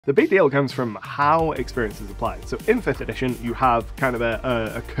The big deal comes from how experience is applied. So in 5th edition, you have kind of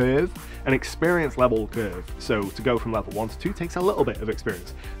a curve, an experience level curve. So to go from level 1 to 2 takes a little bit of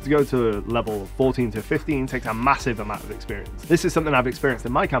experience. To go to level 14 to 15 takes a massive amount of experience. This is something I've experienced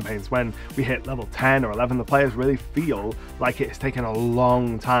in my campaigns. When we hit level 10 or 11, the players really feel like it's taken a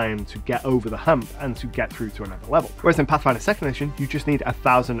long time to get over the hump and to get through to another level. Whereas in Pathfinder 2nd edition, you just need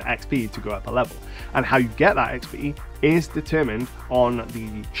 1000 XP to go up a level. And how you get that XP is determined on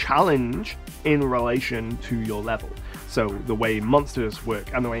the challenge in relation to your level. So the way monsters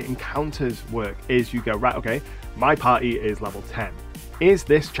work and the way encounters work is you go, right, okay, my party is level 10. Is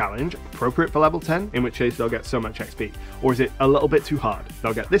this challenge appropriate for level 10? In which case they'll get so much XP. Or is it a little bit too hard?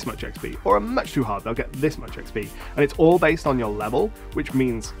 They'll get this much XP. Or much too hard? They'll get this much XP. And it's all based on your level, which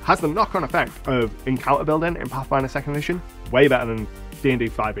means has the knock-on effect of encounter building in Pathfinder 2nd edition way better than D&D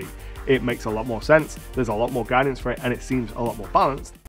 5e. It makes a lot more sense, there's a lot more guidance for it, and it seems a lot more balanced